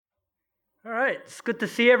All right, it's good to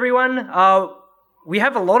see everyone. We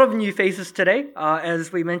have a lot of new faces today.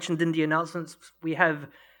 As we mentioned in the announcements, we have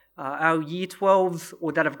our Year 12s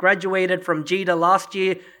or that have graduated from GEDA last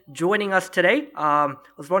year joining us today. I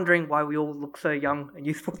was wondering why we all look so young and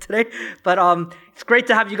youthful today, but it's great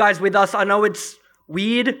to have you guys with us. I know it's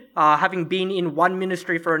weird having been in one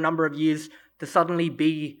ministry for a number of years to suddenly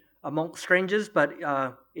be amongst strangers, but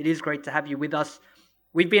it is great to have you with us.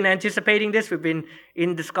 We've been anticipating this. We've been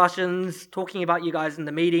in discussions, talking about you guys in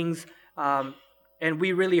the meetings, and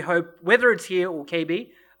we really hope, whether it's here or KB,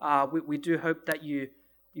 we do hope that you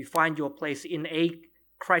find your place in a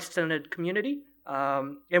Christ-centered community.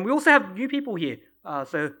 And we also have new people here.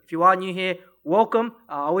 So if you are new here, welcome.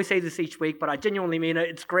 I always say this each week, but I genuinely mean it.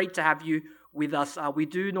 It's great to have you with us. We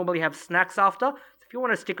do normally have snacks after. So if you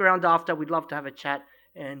want to stick around after, we'd love to have a chat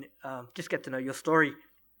and just get to know your story.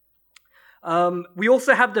 We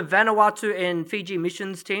also have the Vanuatu and Fiji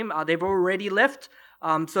missions team. They've already left.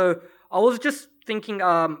 So I was just thinking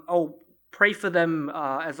I'll pray for them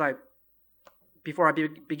before I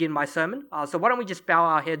begin my sermon. So why don't we just bow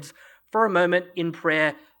our heads for a moment in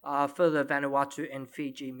prayer for the Vanuatu and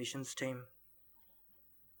Fiji missions team.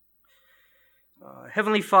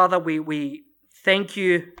 Heavenly Father, we thank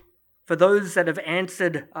you for those that have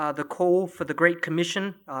answered the call for the Great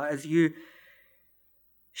Commission as you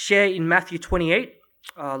share in Matthew 28.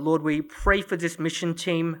 Lord, we pray for this mission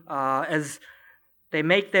team as they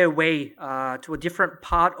make their way to a different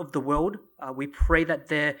part of the world. We pray that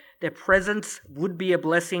their presence would be a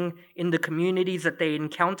blessing in the communities that they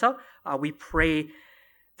encounter. We pray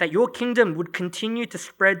that your kingdom would continue to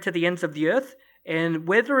spread to the ends of the earth, and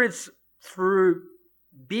whether it's through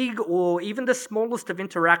big or even the smallest of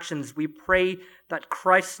interactions, we pray that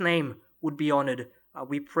Christ's name would be honored.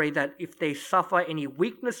 We pray that if they suffer any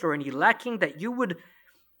weakness or any lacking, that you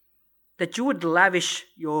would lavish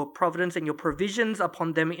your providence and your provisions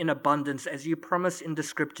upon them in abundance, as you promise in the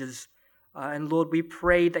scriptures. And Lord, we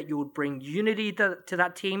pray that you would bring unity to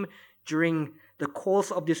that team during the course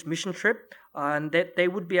of this mission trip, and that they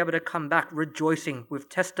would be able to come back rejoicing with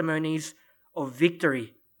testimonies of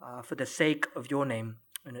victory for the sake of your name.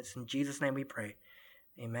 And it's in Jesus' name we pray.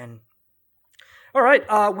 Amen. All right,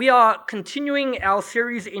 we are continuing our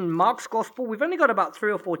series in Mark's Gospel. We've only got about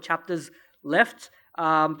 3 or 4 chapters left,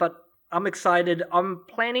 but I'm excited. I'm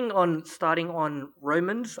planning on starting on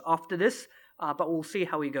Romans after this, but we'll see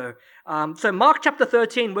how we go. So Mark chapter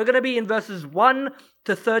 13, we're going to be in verses 1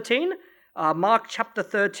 to 13. Mark chapter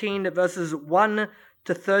 13, verses 1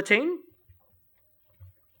 to 13.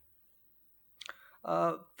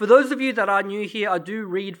 For those of you that are new here, I do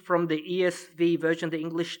read from the ESV version, the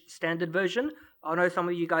English Standard Version. I know some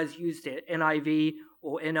of you guys use the NIV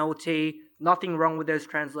or NLT. Nothing wrong with those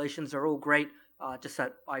translations. They're all great. Just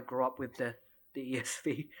that I grew up with the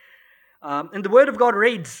ESV. And the Word of God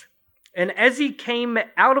reads, "And as he came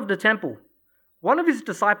out of the temple, one of his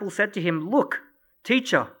disciples said to him, 'Look,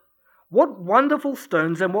 teacher, what wonderful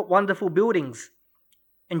stones and what wonderful buildings.'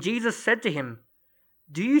 And Jesus said to him,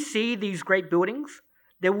 'Do you see these great buildings?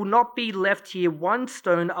 There will not be left here one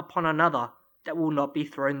stone upon another that will not be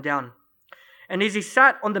thrown down.' And as he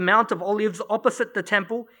sat on the Mount of Olives opposite the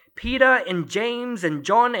temple, Peter and James and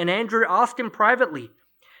John and Andrew asked him privately,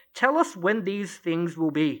 'Tell us when these things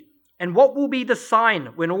will be, and what will be the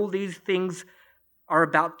sign when all these things are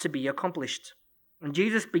about to be accomplished?' And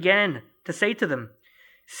Jesus began to say to them,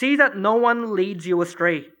 'See that no one leads you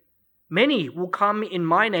astray. Many will come in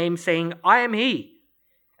my name, saying, I am he,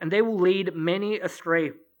 and they will lead many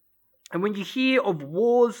astray. And when you hear of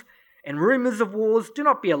wars and rumors of wars, do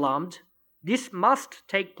not be alarmed. This must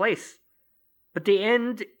take place, but the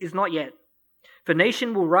end is not yet. For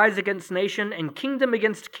nation will rise against nation, and kingdom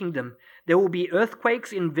against kingdom. There will be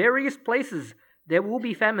earthquakes in various places. There will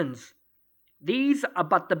be famines. These are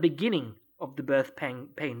but the beginning of the birth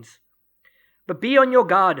pains. But be on your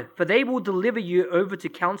guard, for they will deliver you over to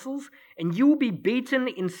councils, and you will be beaten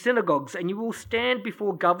in synagogues, and you will stand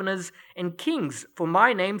before governors and kings for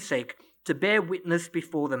my name's sake, to bear witness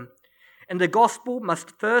before them. And the gospel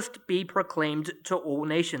must first be proclaimed to all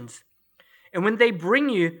nations. And when they bring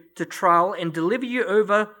you to trial and deliver you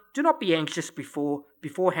over, do not be anxious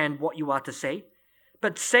beforehand what you are to say,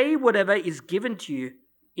 but say whatever is given to you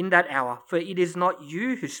in that hour, for it is not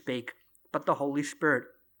you who speak, but the Holy Spirit.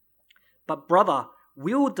 But brother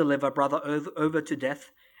will deliver brother over to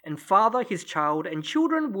death, and father his child, and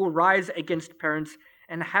children will rise against parents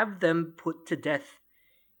and have them put to death.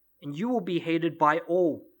 And you will be hated by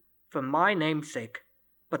all for my name's sake,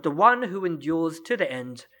 but the one who endures to the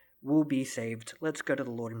end will be saved." Let's go to the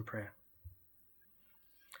Lord in prayer.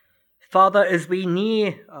 Father, as we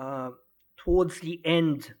near towards the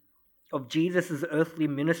end of Jesus' earthly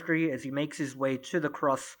ministry as he makes his way to the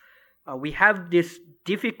cross, we have this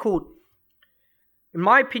difficult, in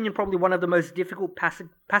my opinion, probably one of the most difficult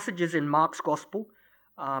passages in Mark's Gospel.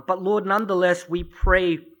 But Lord, nonetheless, we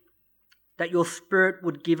pray that your Spirit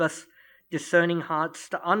would give us discerning hearts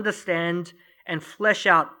to understand and flesh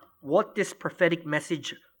out what this prophetic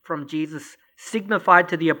message from Jesus signified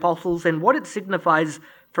to the apostles and what it signifies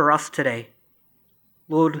for us today.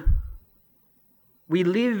 Lord, we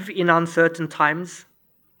live in uncertain times,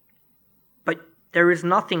 but there is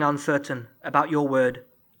nothing uncertain about your word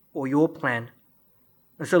or your plan.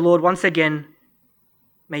 And so, Lord, once again,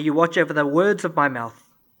 may you watch over the words of my mouth.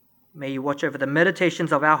 May you watch over the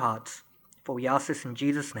meditations of our hearts. For we ask this in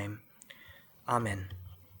Jesus' name. Amen.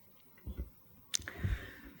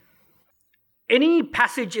 Any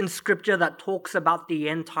passage in Scripture that talks about the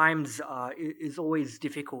end times is always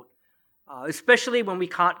difficult, especially when we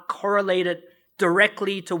can't correlate it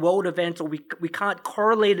directly to world events, or we can't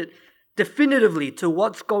correlate it definitively to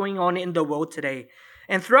what's going on in the world today.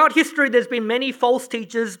 And throughout history, there's been many false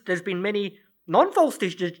teachers, there's been many non-false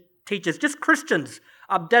teachers, just Christians,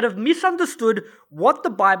 that have misunderstood what the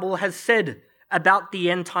Bible has said about the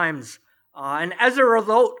end times. And as a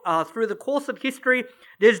result, through the course of history,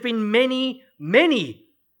 there's been many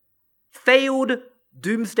failed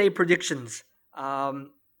doomsday predictions.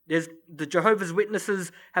 There's the Jehovah's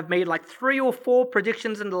Witnesses have made like 3 or 4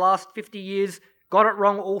 predictions in the last 50 years, got it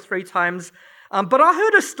wrong all 3 times. But I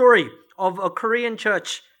heard a story of a Korean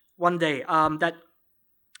church one day that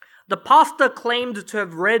the pastor claimed to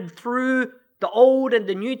have read through the Old and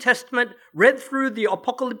the New Testament, read through the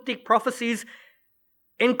apocalyptic prophecies,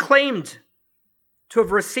 and claimed to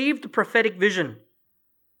have received a prophetic vision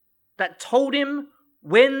that told him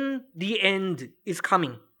when the end is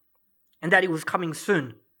coming and that it was coming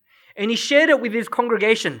soon. And he shared it with his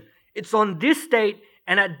congregation. It's on this date,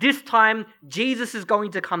 and at this time, Jesus is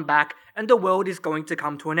going to come back and the world is going to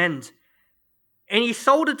come to an end. And he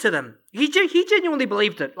sold it to them. He genuinely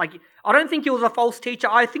believed it. Like, I don't think he was a false teacher.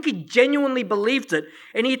 I think he genuinely believed it.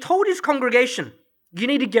 And he told his congregation, you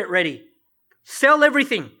need to get ready. Sell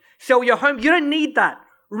everything. Sell your home. You don't need that.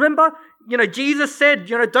 Remember, Jesus said,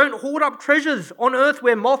 don't hoard up treasures on earth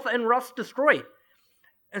where moth and rust destroy.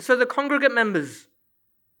 And so the congregate members,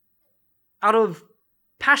 out of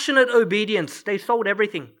passionate obedience, they sold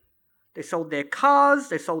everything. They sold their cars,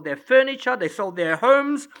 they sold their furniture, they sold their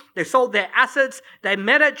homes, they sold their assets. They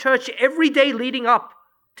met at church every day leading up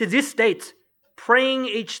to this date, praying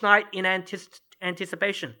each night in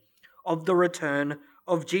anticipation of the return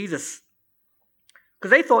of Jesus.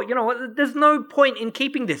 Because they thought, there's no point in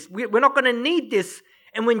keeping this. We're not going to need this.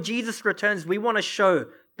 And when Jesus returns, we want to show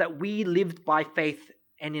that we lived by faith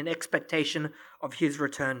and in expectation of his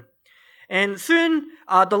return. And soon,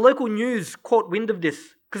 the local news caught wind of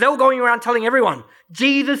this, because they were going around telling everyone,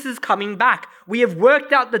 Jesus is coming back. We have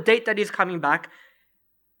worked out the date that he's coming back.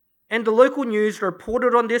 And the local news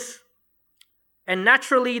reported on this. And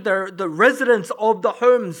naturally, the residents of the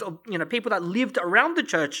homes of people that lived around the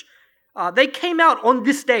church, they came out on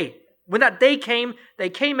this day. When that day came, they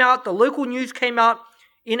came out, the local news came out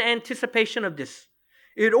in anticipation of this.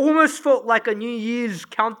 It almost felt like a New Year's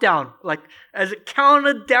countdown, like as it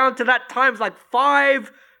counted down to that time, it's like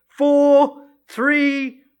 5, 4,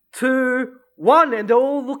 3, 2, 1, and they're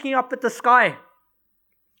all looking up at the sky.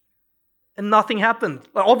 And nothing happened.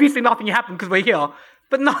 Well, obviously nothing happened because we're here,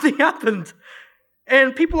 but nothing happened.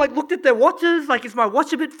 And people looked at their watches, like, is my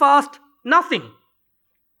watch a bit fast? Nothing.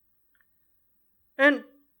 And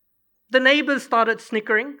the neighbors started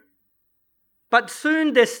snickering, but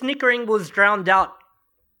soon their snickering was drowned out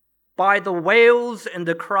by the wails and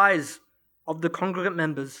the cries of the congregant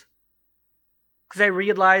members, because they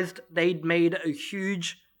realized they'd made a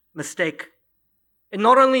huge mistake. And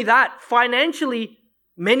not only that, financially,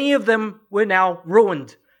 many of them were now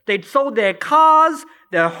ruined. They'd sold their cars,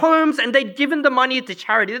 their homes, and they'd given the money to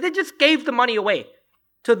charity. They just gave the money away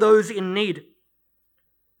to those in need.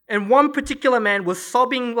 And one particular man was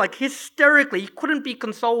sobbing like hysterically. He couldn't be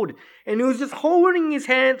consoled. And he was just holding his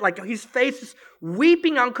hand, like his face,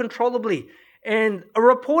 weeping uncontrollably. And a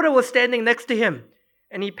reporter was standing next to him.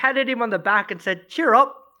 And he patted him on the back and said, cheer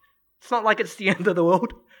up. It's not like it's the end of the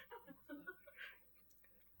world.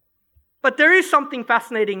 But there is something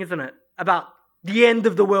fascinating, isn't it, about the end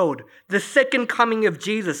of the world, the second coming of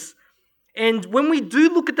Jesus. And when we do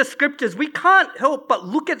look at the scriptures, we can't help but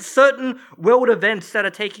look at certain world events that are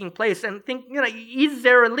taking place and think, is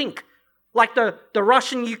there a link? Like the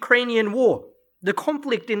Russian-Ukrainian war, the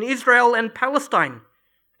conflict in Israel and Palestine.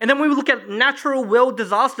 And then when we look at natural world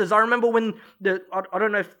disasters, I remember when I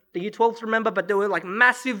don't know if the Year 12s remember, but there were like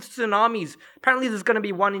massive tsunamis. Apparently there's going to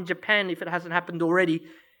be one in Japan if it hasn't happened already.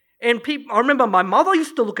 And I remember my mother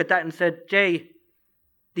used to look at that and said, Jay,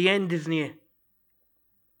 the end is near.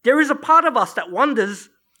 There is a part of us that wonders,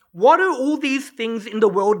 what do all these things in the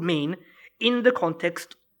world mean in the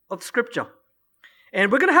context of Scripture?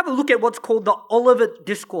 And we're going to have a look at what's called the Olivet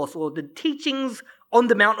Discourse, or the teachings on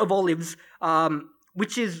the Mount of Olives,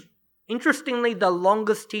 which is, interestingly, the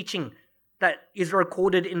longest teaching that is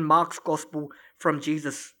recorded in Mark's Gospel from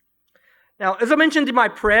Jesus. Now, as I mentioned in my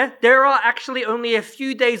prayer, there are actually only a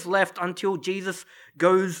few days left until Jesus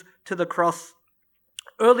goes to the cross.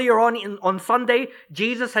 Earlier on Sunday,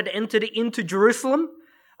 Jesus had entered into Jerusalem.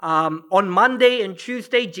 On Monday and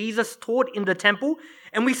Tuesday, Jesus taught in the temple,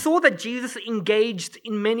 and we saw that Jesus engaged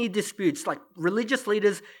in many disputes. Like, religious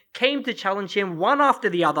leaders came to challenge him one after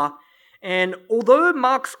the other. And although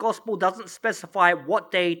Mark's Gospel doesn't specify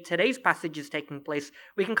what day today's passage is taking place,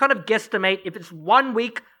 we can kind of guesstimate if it's 1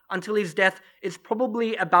 week until his death, it's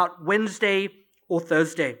probably about Wednesday or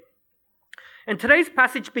Thursday. And today's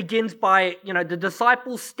passage begins by, the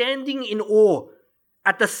disciples standing in awe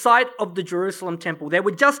at the sight of the Jerusalem temple. They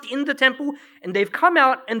were just in the temple and they've come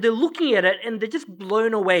out and they're looking at it and they're just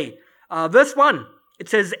blown away. Verse 1, it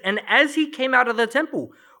says, "And as he came out of the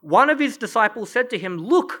temple, one of his disciples said to him,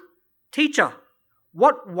 'Look, teacher,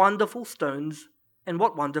 what wonderful stones and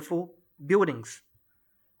what wonderful buildings.'"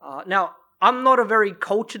 Now, I'm not a very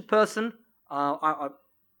cultured person. My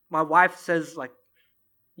wife says,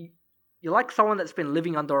 you're like someone that's been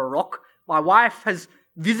living under a rock. My wife has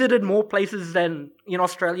visited more places in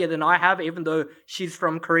Australia than I have, even though she's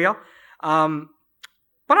from Korea.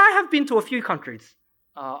 But I have been to a few countries.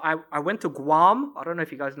 I went to Guam. I don't know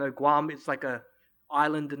if you guys know Guam. It's like an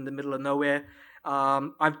island in the middle of nowhere.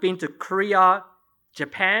 I've been to Korea,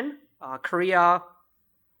 Japan, Korea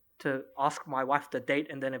to ask my wife to date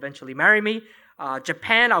and then eventually marry me.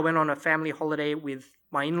 Japan, I went on a family holiday with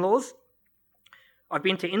my in-laws. I've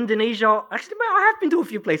been to Indonesia. Actually, I have been to a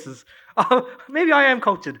few places. Maybe I am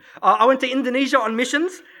cultured. I went to Indonesia on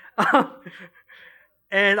missions.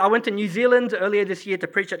 And I went to New Zealand earlier this year to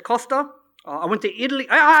preach at Costa. I went to Italy.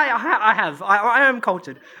 I am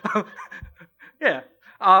cultured. Yeah.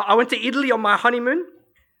 I went to Italy on my honeymoon.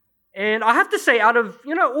 And I have to say, out of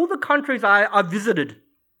all the countries I visited,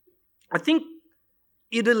 I think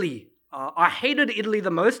Italy, I hated Italy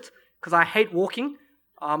the most because I hate walking.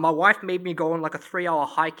 My wife made me go on like a 3-hour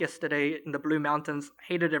hike yesterday in the Blue Mountains.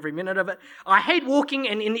 Hated every minute of it. I hate walking,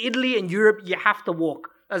 and in Italy and Europe, you have to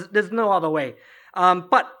walk. There's no other way.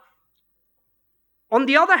 But on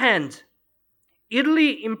the other hand,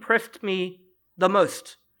 Italy impressed me the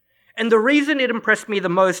most. And the reason it impressed me the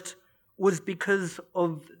most was because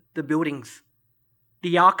of the buildings,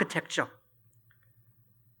 the architecture.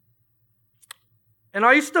 And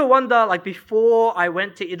I used to wonder, before I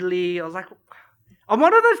went to Italy, I was like, I'm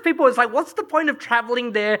one of those people who's like, what's the point of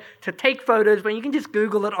traveling there to take photos when you can just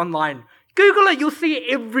Google it online? Google it, you'll see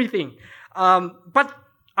everything. But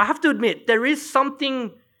I have to admit, there is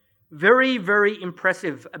something very, very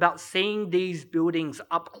impressive about seeing these buildings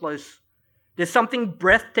up close. There's something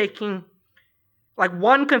breathtaking. Like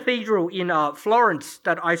one cathedral in Florence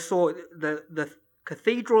that I saw, the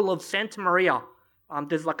Cathedral of Santa Maria.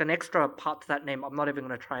 There's like an extra part to that name. I'm not even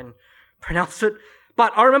going to try and pronounce it.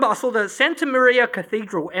 But I remember I saw the Santa Maria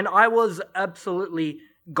Cathedral and I was absolutely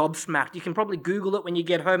gobsmacked. You can probably Google it when you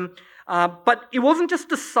get home. But it wasn't just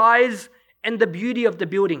the size and the beauty of the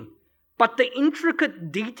building, but the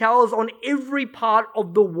intricate details on every part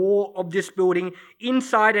of the wall of this building,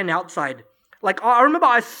 inside and outside. Like, I remember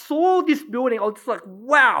I saw this building, I was just like,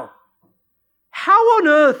 wow, how on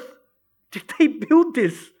earth did they build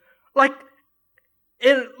this? I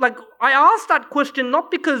asked that question not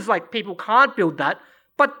because people can't build that,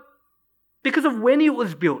 but because of when it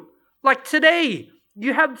was built. Like today,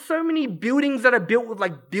 you have so many buildings that are built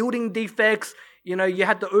with building defects. You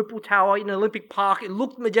had the Opal Tower in Olympic Park. It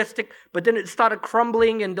looked majestic, but then it started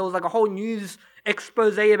crumbling and there was a whole news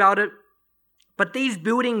expose about it. But these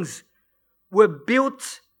buildings were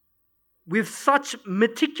built with such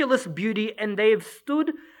meticulous beauty and they have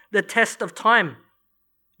stood the test of time.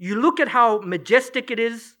 You look at how majestic it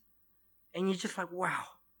is and you're just like, wow,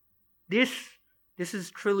 this is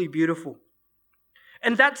truly beautiful.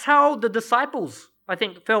 And that's how the disciples, I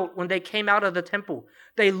think, felt when they came out of the temple.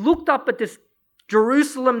 They looked up at this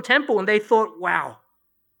Jerusalem temple and they thought, wow,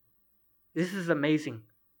 this is amazing.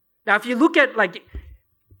 Now, if you look at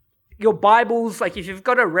your Bibles, if you've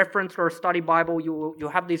got a reference or a study Bible, you'll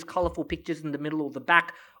have these colorful pictures in the middle or the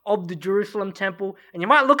back of the Jerusalem temple. And you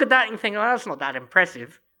might look at that and think, oh, that's not that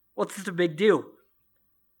impressive. What's the big deal?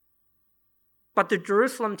 But the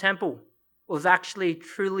Jerusalem temple was actually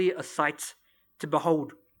truly a sight to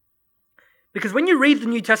behold. Because when you read the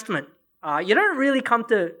New Testament, you don't really come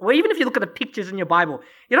to, or even if you look at the pictures in your Bible,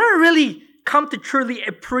 you don't really come to truly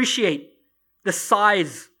appreciate the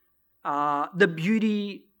size, the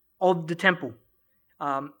beauty of the temple.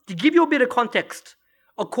 To give you a bit of context,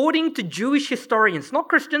 according to Jewish historians, not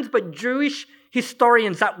Christians, but Jewish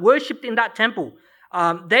historians that worshipped in that temple,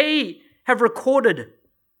 they have recorded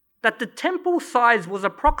that the temple size was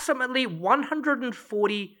approximately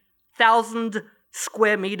 140,000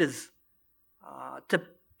 square meters. To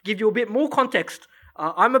give you a bit more context,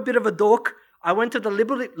 I'm a bit of a dork. I went to the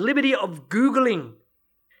liberty of Googling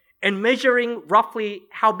and measuring roughly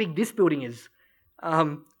how big this building is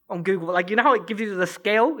on Google. Like, you know how it gives you the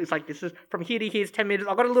scale? It's like, this is from here to here is 10 meters.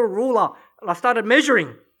 I got a little ruler and I started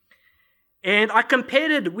measuring. And I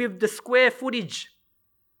compared it with the square footage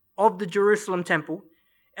of the Jerusalem temple.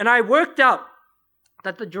 And I worked out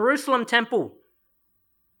that the Jerusalem temple,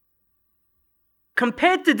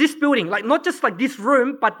 compared to this building, like not just like this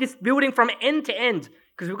room, but this building from end to end,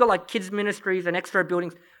 because we've got like kids ministries and extra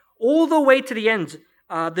buildings, all the way to the end,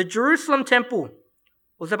 the Jerusalem temple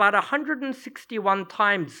was about 161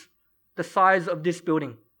 times the size of this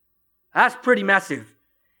building. That's pretty massive.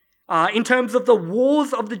 In terms of the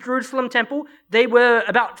walls of the Jerusalem temple, they were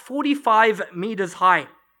about 45 meters high.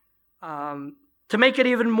 To make it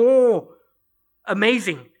even more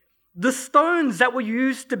amazing, the stones that were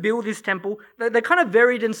used to build this temple, they kind of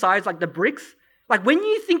varied in size, like the bricks. Like when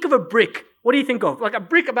you think of a brick, what do you think of? Like a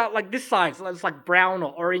brick about like this size, it's like brown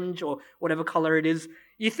or orange or whatever color it is.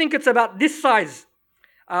 You think it's about this size.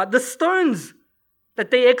 The stones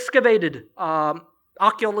that they excavated,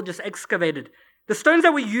 archaeologists excavated, the stones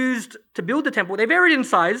that were used to build the temple, they varied in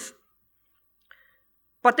size,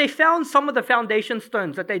 but they found some of the foundation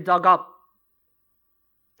stones that they dug up.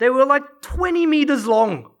 They were like 20 meters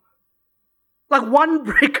long. Like one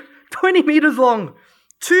brick, 20 meters long,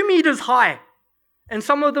 2 meters high. And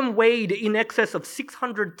some of them weighed in excess of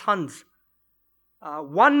 600 tons.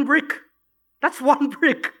 One brick, that's one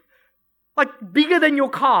brick. Like bigger than your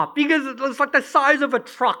car, it's like the size of a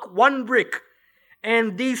truck, one brick.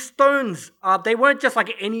 And these stones, they weren't just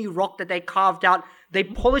like any rock that they carved out. They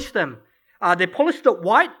polished them. They polished it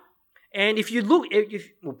white. And if you look,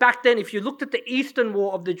 back then, if you looked at the eastern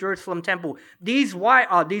wall of the Jerusalem temple, these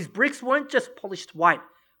bricks weren't just polished white,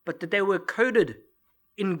 but that they were coated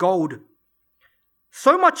in gold.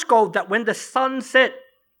 So much gold that when the sun set,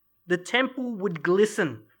 the temple would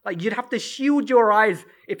glisten. Like you'd have to shield your eyes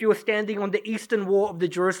if you were standing on the eastern wall of the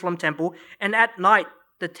Jerusalem temple. And at night,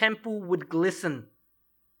 the temple would glisten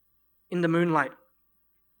in the moonlight.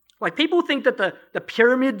 Like people think that the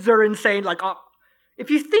pyramids are insane. Like, if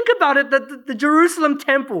you think about it, the Jerusalem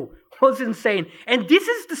temple was insane. And this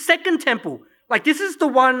is the second temple. Like this is the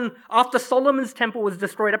one after Solomon's temple was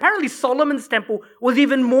destroyed. Apparently Solomon's temple was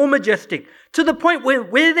even more majestic. To the point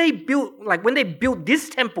where they built, like when they built this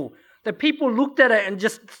temple, the people looked at it and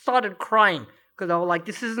just started crying. Because they were like,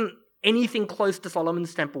 this isn't anything close to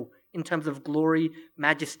Solomon's temple in terms of glory,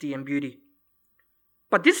 majesty, and beauty.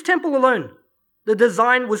 But this temple alone, the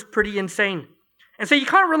design was pretty insane. And so you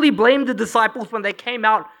can't really blame the disciples when they came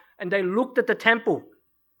out and they looked at the temple.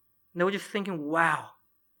 And they were just thinking, wow,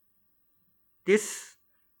 this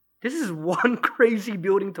is one crazy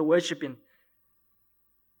building to worship in.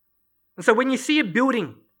 And so when you see a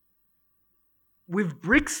building with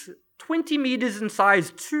bricks 20 meters in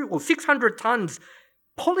size, 600 tons,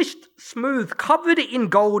 polished smooth, covered in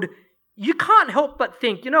gold, you can't help but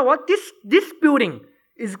think, you know what, this building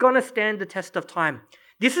is going to stand the test of time.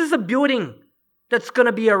 This is a building that's going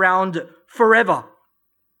to be around forever.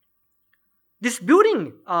 This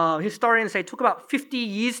building, historians say, took about 50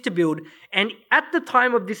 years to build, and at the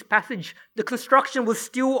time of this passage, the construction was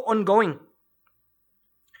still ongoing.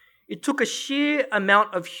 It took a sheer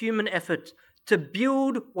amount of human effort to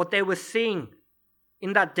build what they were seeing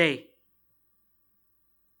in that day.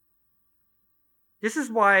 This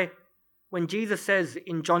is why when Jesus says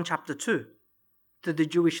in John chapter 2 to the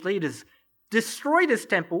Jewish leaders, destroy this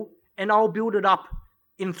temple and I'll build it up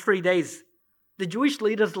in 3 days. The Jewish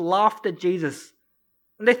leaders laughed at Jesus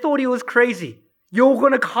and they thought he was crazy. You're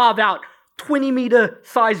going to carve out 20-meter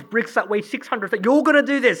sized bricks that weigh 600. You're going to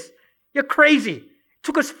do this. You're crazy. It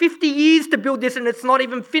took us 50 years to build this and it's not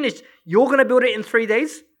even finished. You're going to build it in 3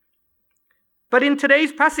 days? But in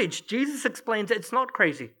today's passage, Jesus explains that it's not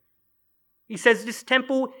crazy. He says this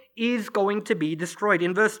temple is going to be destroyed.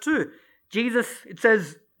 In verse 2,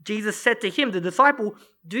 Jesus said to him, the disciple,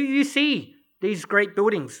 do you see these great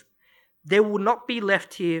buildings? There will not be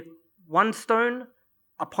left here one stone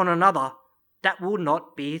upon another that will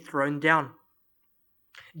not be thrown down.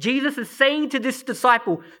 Jesus is saying to this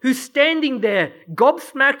disciple who's standing there,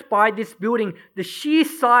 gobsmacked by this building, the sheer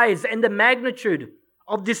size and the magnitude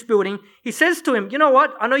of this building, he says to him, you know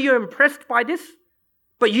what? I know you're impressed by this,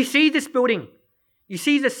 but you see this building. You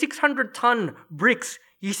see the 600-ton bricks.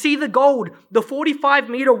 You see the gold, the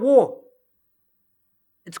 45-meter wall.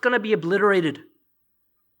 It's going to be obliterated.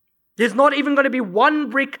 There's not even going to be one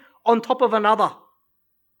brick on top of another.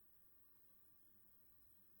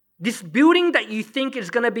 This building that you think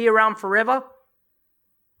is going to be around forever,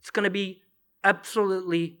 it's going to be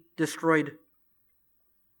absolutely destroyed.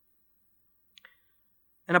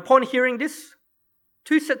 And upon hearing this,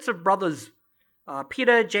 two sets of brothers,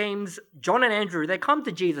 Peter, James, John, and Andrew, they come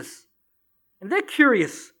to Jesus. And they're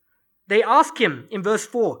curious. They ask him in verse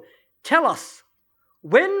 4, tell us,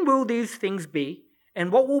 when will these things be?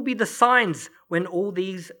 And what will be the signs when all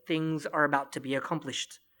these things are about to be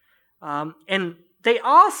accomplished? And they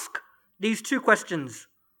ask these two questions.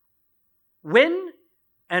 When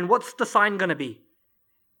and what's the sign going to be?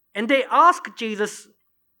 And they ask Jesus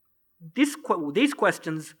these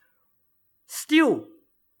questions still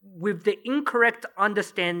with the incorrect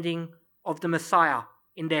understanding of the Messiah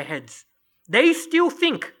in their heads. They still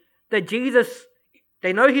think that Jesus,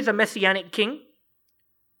 they know he's a messianic king.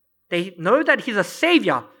 They know that he's a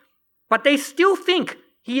savior, but they still think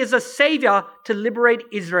he is a savior to liberate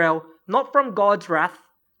Israel, not from God's wrath,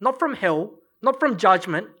 not from hell, not from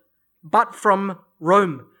judgment, but from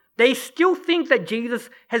Rome. They still think that Jesus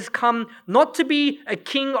has come not to be a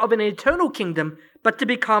king of an eternal kingdom, but to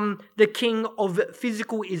become the king of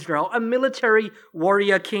physical Israel, a military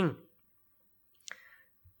warrior king.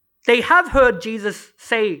 They have heard Jesus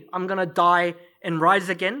say, I'm going to die and rise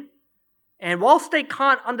again. And whilst they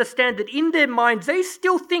can't understand it, in their minds, they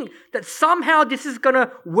still think that somehow this is going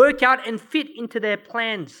to work out and fit into their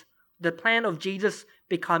plans, the plan of Jesus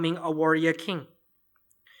becoming a warrior king.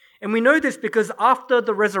 And we know this because after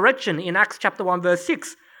the resurrection in Acts chapter 1 verse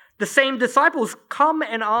 6, the same disciples come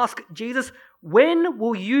and ask Jesus, when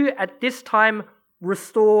will you at this time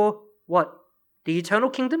restore what? The eternal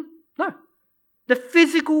kingdom? No. The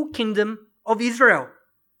physical kingdom of Israel.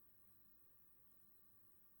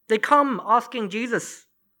 They come asking Jesus,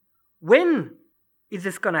 when is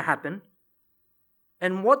this going to happen?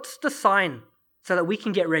 And what's the sign so that we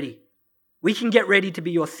can get ready? We can get ready to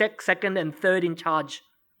be your second and third in charge.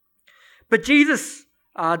 But Jesus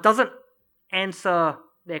doesn't answer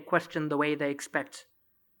their question the way they expect.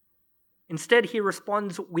 Instead, he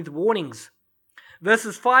responds with warnings.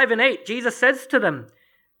 Verses 5 and 8, Jesus says to them,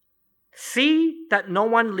 see that no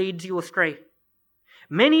one leads you astray.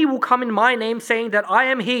 Many will come in my name saying that I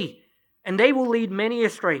am he, and they will lead many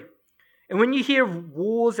astray. And when you hear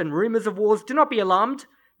wars and rumors of wars, do not be alarmed.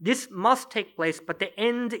 This must take place, but the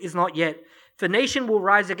end is not yet. For nation will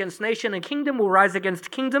rise against nation, and kingdom will rise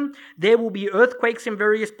against kingdom. There will be earthquakes in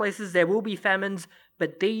various places. There will be famines,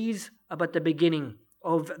 but these are but the beginning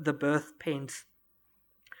of the birth pains.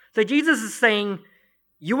 So Jesus is saying,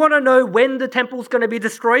 you want to know when the temple's going to be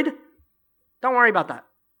destroyed? Don't worry about that.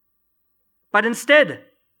 But instead,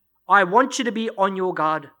 I want you to be on your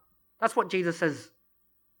guard. That's what Jesus says.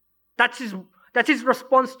 That's his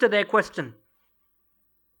response to their question.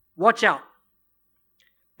 Watch out.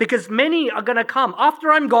 Because many are going to come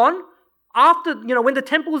after I'm gone, when the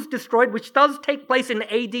temple is destroyed, which does take place in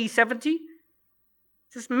AD 70,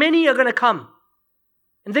 says many are going to come.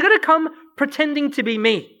 And they're going to come pretending to be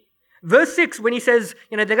me. Verse 6, when he says,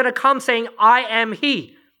 they're going to come saying, I am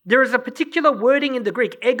he. There is a particular wording in the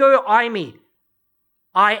Greek, ego eimi.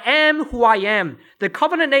 I am who I am. The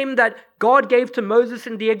covenant name that God gave to Moses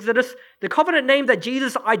in the Exodus, the covenant name that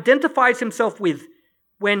Jesus identifies himself with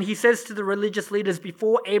when he says to the religious leaders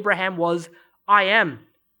before Abraham was, I am.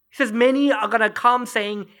 He says, many are going to come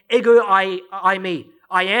saying, ego eimi.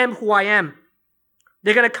 I am who I am.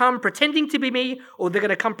 They're going to come pretending to be me, or they're going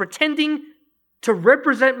to come pretending to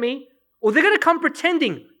represent me, or they're going to come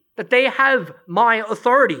pretending that they have my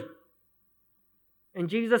authority. And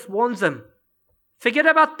Jesus warns them, forget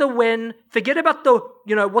about the when, forget about the,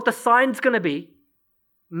 what the sign's going to be.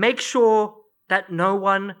 Make sure that no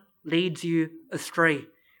one leads you astray.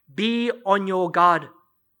 Be on your guard.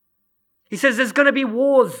 He says there's going to be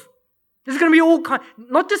wars. There's going to be all kinds,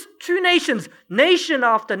 not just two nations, nation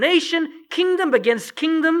after nation, kingdom against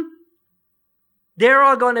kingdom. There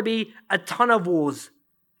are going to be a ton of wars.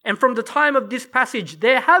 And from the time of this passage,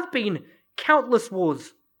 there have been countless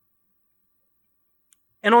wars.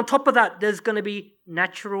 And on top of that, there's going to be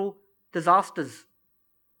natural disasters.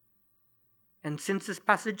 And since this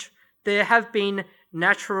passage, there have been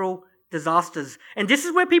natural disasters. And this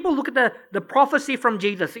is where people look at the prophecy from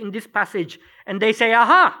Jesus in this passage and they say,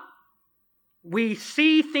 aha, we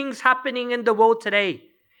see things happening in the world today.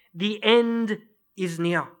 The end is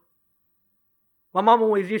near. My mom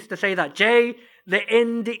always used to say that, Jay, the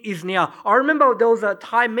end is near. I remember there was a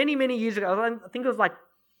time many, many years ago, I think it was like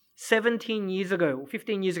 17 years ago or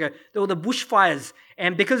 15 years ago, there were the bushfires.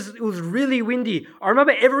 And because it was really windy, I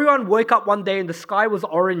remember everyone woke up one day and the sky was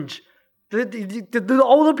orange. Do the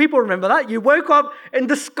older people remember that? You woke up and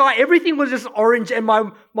the sky, everything was just orange, and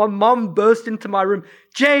my mum burst into my room,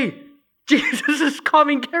 Jay, Jesus is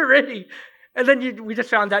coming, get ready. And then we just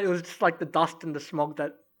found out it was just like the dust and the smog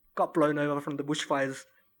that got blown over from the bushfires.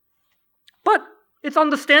 But it's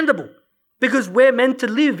understandable because we're meant to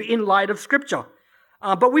live in light of Scripture.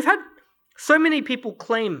 But we've had so many people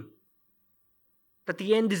claim that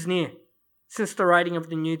the end is near since the writing of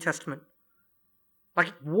the New Testament.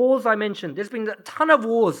 Like wars I mentioned, there's been a ton of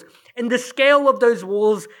wars, and the scale of those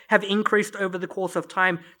wars have increased over the course of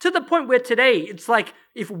time to the point where today it's like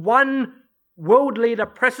if one world leader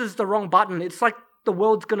presses the wrong button, it's like the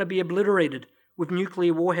world's going to be obliterated with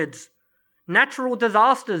nuclear warheads. Natural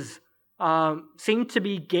disasters seem to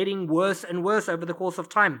be getting worse and worse over the course of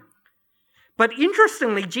time. But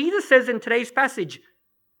interestingly, Jesus says in today's passage,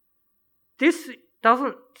 this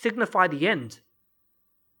doesn't signify the end.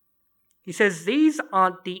 He says these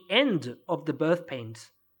aren't the end of the birth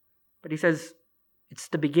pains, but he says it's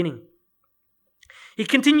the beginning. He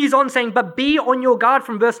continues on saying, but be on your guard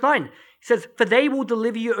from verse 9. He says, for they will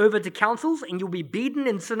deliver you over to councils, and you'll be beaten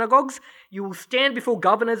in synagogues. You will stand before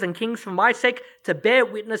governors and kings for my sake to bear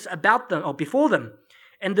witness about them or before them.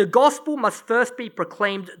 And the gospel must first be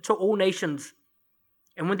proclaimed to all nations.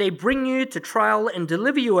 And when they bring you to trial and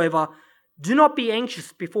deliver you over, do not be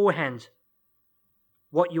anxious beforehand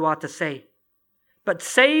what you are to say. But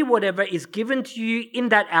say whatever is given to you in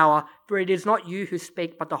that hour, for it is not you who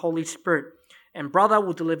speak, but the Holy Spirit. And brother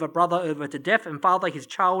will deliver brother over to death, and father his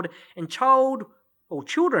child, and child or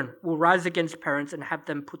children will rise against parents and have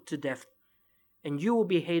them put to death. And you will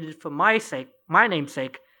be hated for my sake, my name's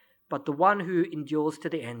sake, but the one who endures to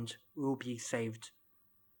the end will be saved.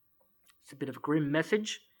 It's a bit of a grim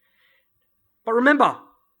message. But remember,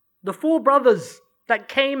 the 4 brothers that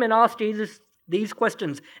came and asked Jesus these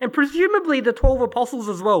questions, and presumably the 12 apostles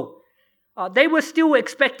as well, they were still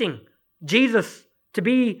expecting Jesus to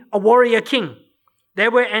be a warrior king. They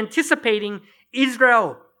were anticipating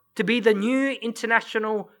Israel to be the new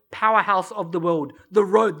international powerhouse of the world,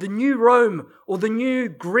 the new Rome or the new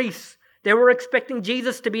Greece. They were expecting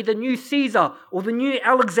Jesus to be the new Caesar or the new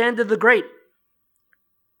Alexander the Great.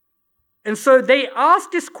 And so they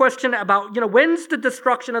asked this question about, when's the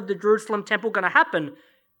destruction of the Jerusalem temple going to happen?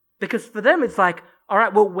 Because for them it's like, all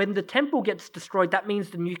right, well, when the temple gets destroyed, that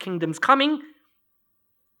means the new kingdom's coming.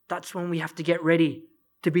 That's when we have to get ready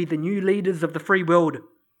to be the new leaders of the free world.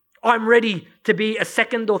 I'm ready to be a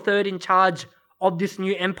second or third in charge of this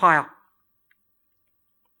new empire.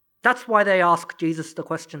 That's why they ask Jesus the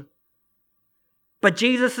question. But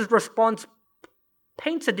Jesus' response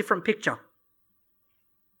paints a different picture.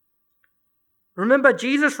 Remember,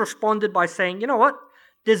 Jesus responded by saying, you know what?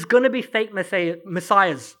 There's going to be fake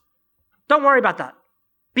messiahs. Don't worry about that.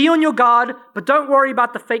 Be on your guard, but don't worry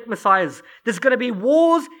about the fake messiahs. There's going to be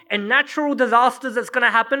wars and natural disasters that's going to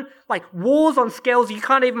happen, like wars on scales you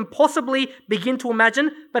can't even possibly begin to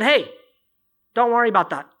imagine. But hey, don't worry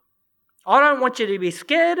about that. I don't want you to be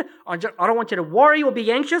scared. I don't want you to worry or be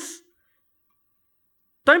anxious.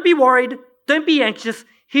 Don't be worried. Don't be anxious.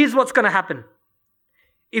 Here's what's going to happen.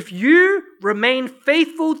 If you remain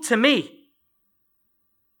faithful to me,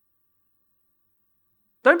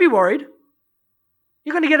 don't be worried.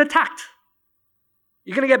 You're going to get attacked.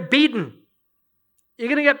 You're going to get beaten. You're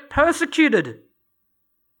going to get persecuted.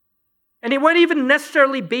 And it won't even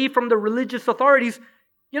necessarily be from the religious authorities.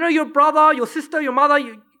 Your brother, your sister, your mother,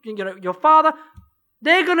 your father,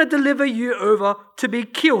 they're going to deliver you over to be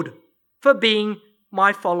killed for being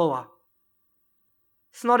my follower.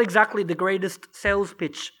 It's not exactly the greatest sales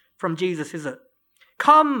pitch from Jesus, is it?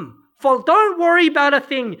 Come. Don't worry about a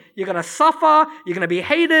thing. You're going to suffer, you're going to be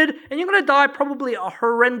hated, and you're going to die probably a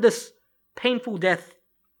horrendous, painful death.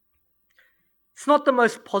 It's not the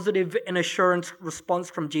most positive and assurance response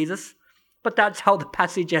from Jesus, but that's how the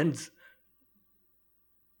passage ends.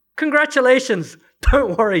 Congratulations.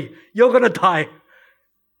 Don't worry. You're going to die.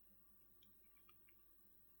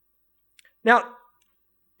 Now,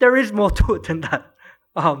 there is more to it than that.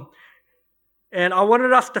 And I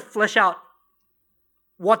wanted us to flesh out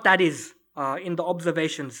what that is in the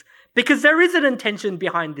observations. Because there is an intention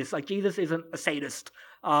behind this. Like, Jesus isn't a sadist.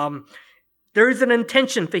 There is an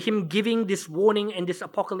intention for him giving this warning and this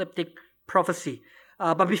apocalyptic prophecy.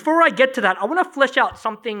 But before I get to that, I want to flesh out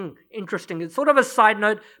something interesting. It's sort of a side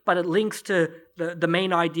note, but it links to the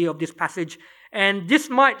main idea of this passage. And this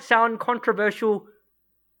might sound controversial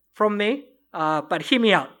from me, but hear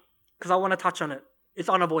me out, because I want to touch on it. It's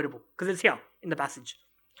unavoidable, because it's here in the passage.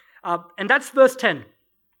 And that's verse 10.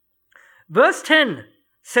 Verse 10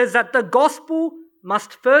 says that the gospel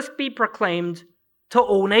must first be proclaimed to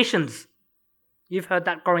all nations. You've heard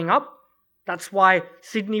that growing up. That's why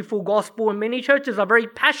Sydney Full Gospel and many churches are very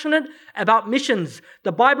passionate about missions.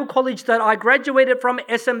 The Bible college that I graduated from,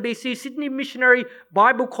 SMBC, Sydney Missionary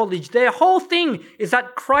Bible College, their whole thing is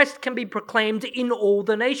that Christ can be proclaimed in all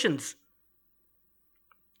the nations.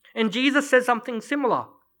 And Jesus says something similar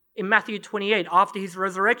in Matthew 28. After his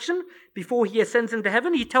resurrection, before he ascends into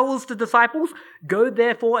heaven, he tells the disciples, "Go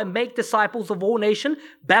therefore and make disciples of all nations,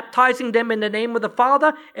 baptizing them in the name of the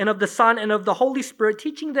Father and of the Son and of the Holy Spirit,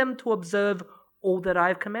 teaching them to observe all that I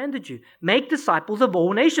have commanded you." Make disciples of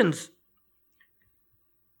all nations.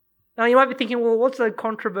 Now you might be thinking, well, what's so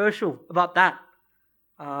controversial about that?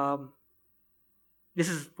 This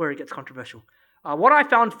is where it gets controversial. What I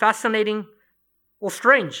found fascinating or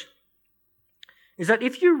strange is that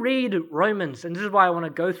if you read Romans, and this is why I want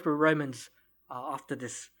to go through Romans after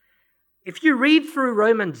this. If you read through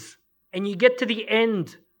Romans and you get to the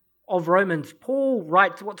end of Romans, Paul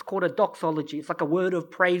writes what's called a doxology. It's like a word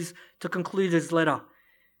of praise to conclude his letter.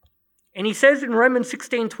 And he says in Romans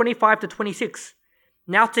 16:25-26,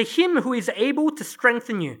 "Now to him who is able to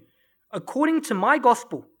strengthen you, according to my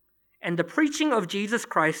gospel and the preaching of Jesus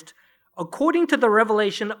Christ, according to the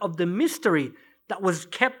revelation of the mystery that was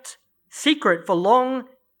kept secret for long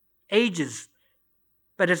ages,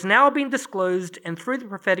 but has now been disclosed and through the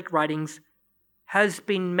prophetic writings has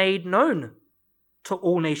been made known to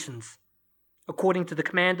all nations, according to the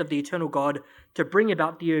command of the eternal God, to bring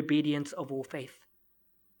about the obedience of all faith."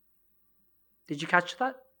 Did you catch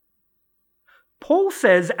that? Paul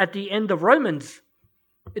says at the end of Romans,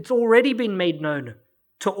 it's already been made known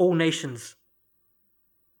to all nations.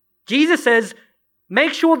 Jesus says,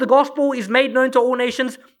 make sure the gospel is made known to all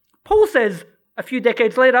nations. Paul says a few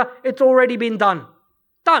decades later, it's already been done.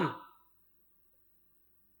 Done.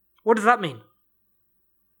 What does that mean?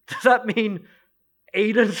 Does that mean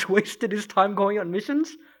Aiden's wasted his time going on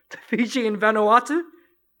missions to Fiji and Vanuatu?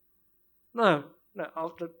 No,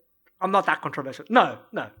 I'm not that controversial. No,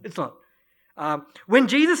 it's not. When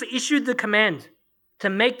Jesus issued the command to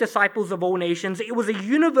make disciples of all nations, it was a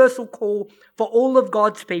universal call for all of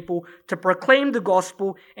God's people to proclaim the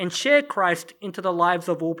gospel and share Christ into the lives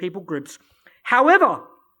of all people groups. However,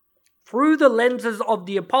 through the lenses of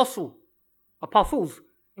the apostles,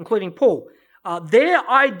 including Paul, their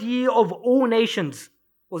idea of all nations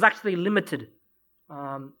was actually limited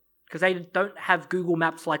because they don't have Google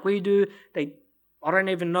Maps like we do. I don't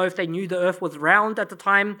even know if they knew the earth was round at the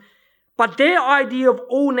time. But their idea of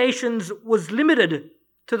all nations was limited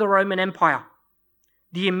to the Roman Empire.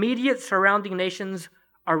 The immediate surrounding nations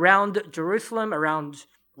around Jerusalem, around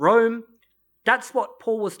Rome, that's what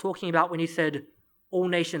Paul was talking about when he said, all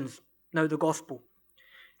nations know the gospel.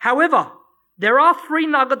 However, there are three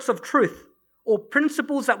nuggets of truth or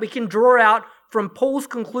principles that we can draw out from Paul's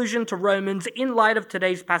conclusion to Romans in light of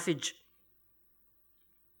today's passage.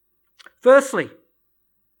 Firstly,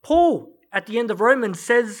 Paul, at the end of Romans,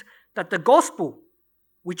 says that the gospel,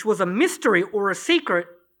 which was a mystery or a secret,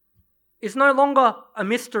 is no longer a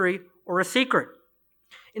mystery or a secret.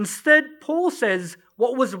 Instead, Paul says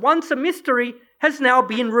what was once a mystery has now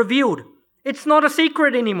been revealed. It's not a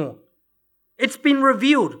secret anymore. It's been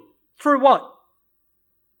revealed. Through what?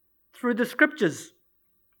 Through the scriptures.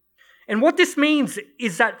 And what this means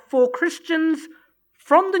is that for Christians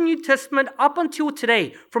from the New Testament up until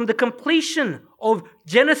today, from the completion of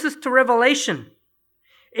Genesis to Revelation,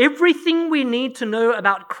 everything we need to know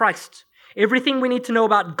about Christ, everything we need to know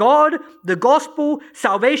about God, the gospel,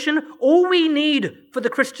 salvation, all we need for the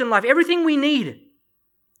Christian life, everything we need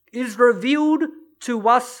is revealed to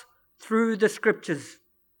us through the scriptures.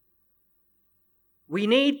 We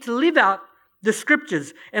need to live out the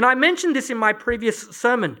scriptures. And I mentioned this in my previous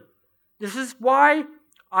sermon. This is why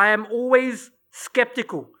I am always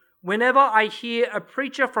skeptical whenever I hear a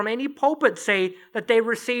preacher from any pulpit say that they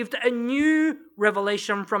received a new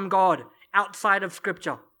revelation from God outside of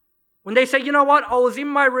Scripture. When they say, you know what, I was in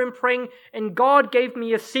my room praying and God gave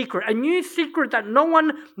me a secret, a new secret that no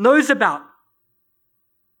one knows about.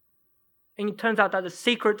 And it turns out that the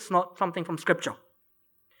secret's not something from Scripture.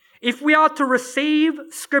 If we are to receive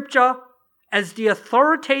Scripture as the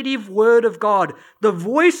authoritative word of God, the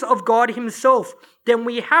voice of God himself, then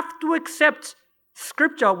we have to accept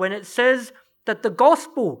Scripture when it says that the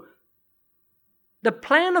gospel, the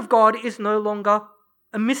plan of God, is no longer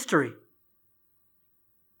a mystery.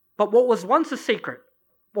 But what was once a secret,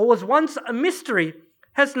 what was once a mystery,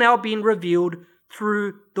 has now been revealed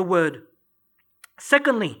through the Word.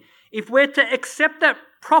 Secondly, if we're to accept that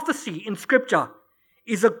prophecy in Scripture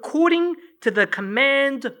is according to the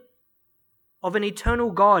command of an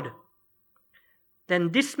eternal God,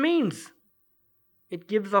 then this means it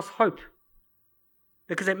gives us hope.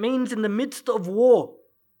 Because it means in the midst of war,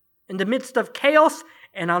 in the midst of chaos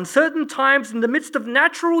and uncertain times, in the midst of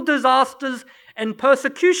natural disasters and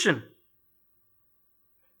persecution,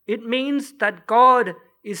 it means that God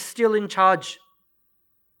is still in charge,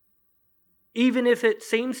 even if it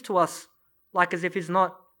seems to us like as if He's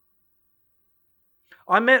not.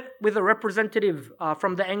 I met with a representative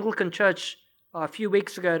from the Anglican Church a few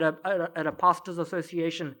weeks ago at a pastors'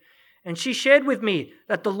 association, and she shared with me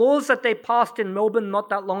that the laws that they passed in Melbourne not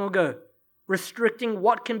that long ago, restricting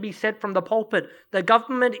what can be said from the pulpit, the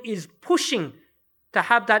government is pushing to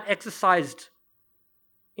have that exercised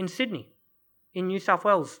in Sydney, in New South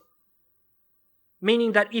Wales.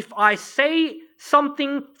 Meaning that if I say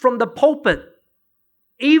something from the pulpit,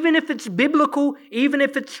 even if it's biblical, even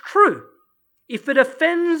if it's true, if it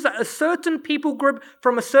offends a certain people group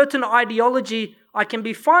from a certain ideology, I can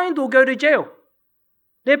be fined or go to jail.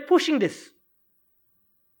 They're pushing this.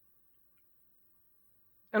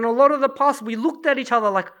 And a lot of the past, we looked at each other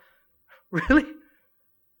like, really?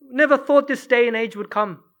 Never thought this day and age would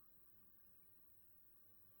come.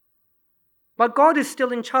 But God is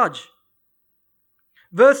still in charge.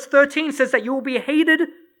 Verse 13 says that you will be hated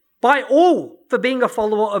by all for being a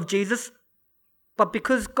follower of Jesus, but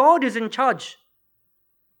because God is in charge.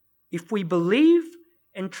 If we believe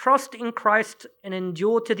and trust in Christ and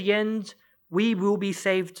endure to the end, we will be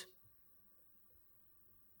saved.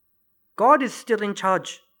 God is still in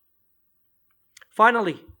charge.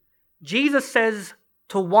 Finally, Jesus says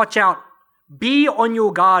to watch out. Be on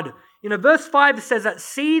your guard. Verse 5 says that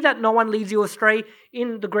see that no one leads you astray.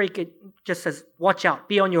 In the Greek, it just says watch out.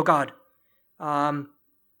 Be on your guard.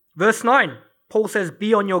 Verse 9, Paul says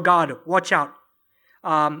be on your guard. Watch out.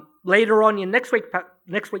 Later on in next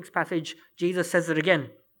week's passage, Jesus says it again.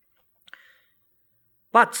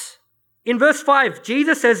 But in verse 5,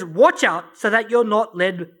 Jesus says, watch out so that you're not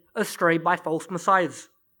led astray by false messiahs.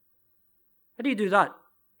 How do you do that?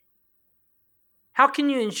 How can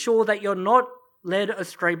you ensure that you're not led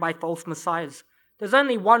astray by false messiahs? There's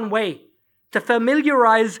only one way to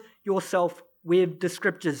familiarize yourself with the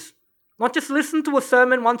Scriptures. Not just listen to a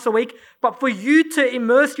sermon once a week, but for you to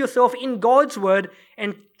immerse yourself in God's Word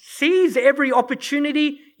and seize every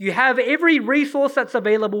opportunity you have, every resource that's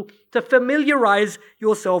available to familiarize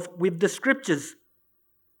yourself with the Scriptures.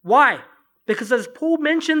 Why? Because as Paul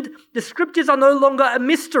mentioned, the Scriptures are no longer a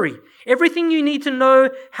mystery. Everything you need to know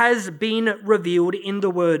has been revealed in the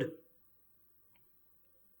Word.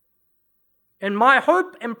 And my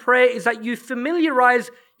hope and prayer is that you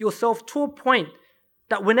familiarize yourself to a point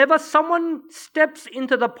that whenever someone steps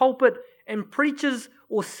into the pulpit and preaches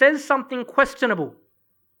or says something questionable,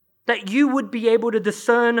 that you would be able to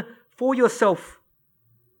discern for yourself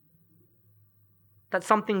that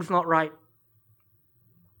something's not right.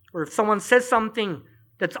 Or if someone says something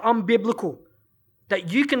that's unbiblical,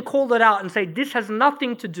 that you can call it out and say, this has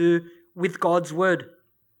nothing to do with God's Word.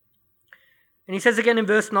 And he says again in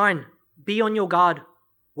verse 9, be on your guard.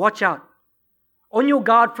 Watch out. On your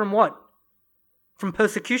guard from what? From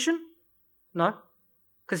persecution? No.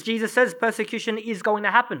 Because Jesus says persecution is going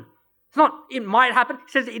to happen. It's not, it might happen.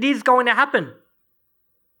 He says it is going to happen.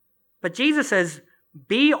 But Jesus says,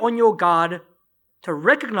 be on your guard to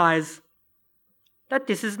recognize that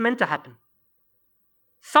this is meant to happen.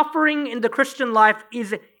 Suffering in the Christian life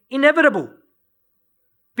is inevitable.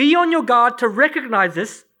 Be on your guard to recognize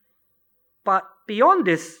this. But beyond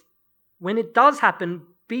this, when it does happen,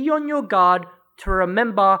 be on your guard to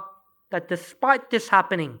remember that despite this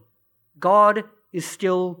happening, God is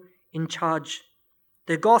still in charge.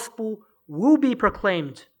 The gospel will be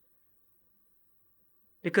proclaimed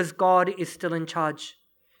because God is still in charge.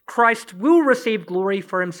 Christ will receive glory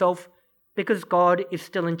for himself because God is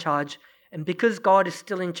still in charge. And because God is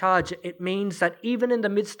still in charge, it means that even in the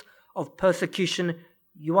midst of persecution,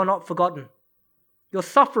 you are not forgotten. Your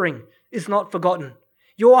suffering is not forgotten.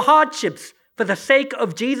 Your hardships for the sake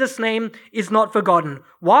of Jesus' name is not forgotten.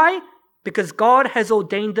 Why? Because God has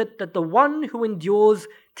ordained it that the one who endures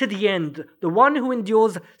to the end, the one who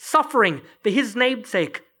endures suffering for his name's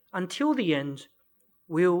sake until the end,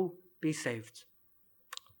 will be saved.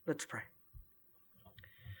 Let's pray.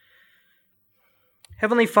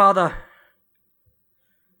 Heavenly Father,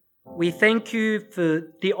 We thank you for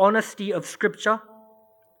the honesty of Scripture,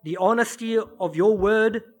 the honesty of your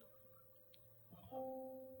word,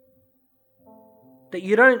 that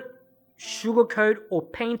you don't sugarcoat or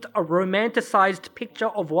paint a romanticized picture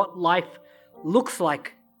of what life looks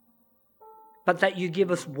like, but that you give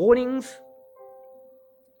us warnings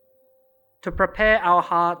to prepare our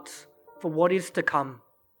hearts for what is to come.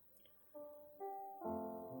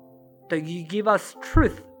 That you give us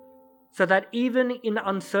truth so that even in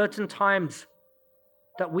uncertain times,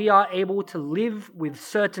 that we are able to live with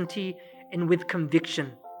certainty and with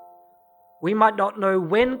conviction. We might not know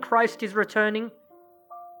when Christ is returning,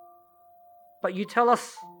 but you tell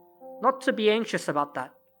us not to be anxious about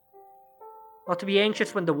that. Not to be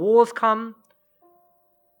anxious when the wars come,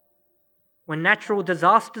 when natural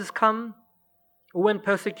disasters come, or when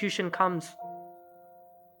persecution comes.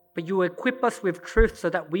 But you equip us with truth so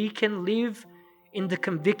that we can live in the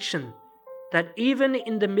conviction that even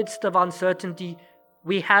in the midst of uncertainty,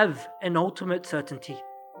 we have an ultimate certainty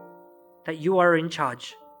that you are in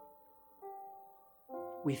charge.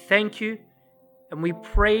 We thank you and we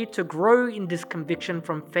pray to grow in this conviction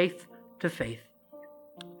from faith to faith.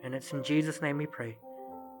 And it's in Jesus' name we pray.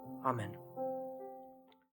 Amen.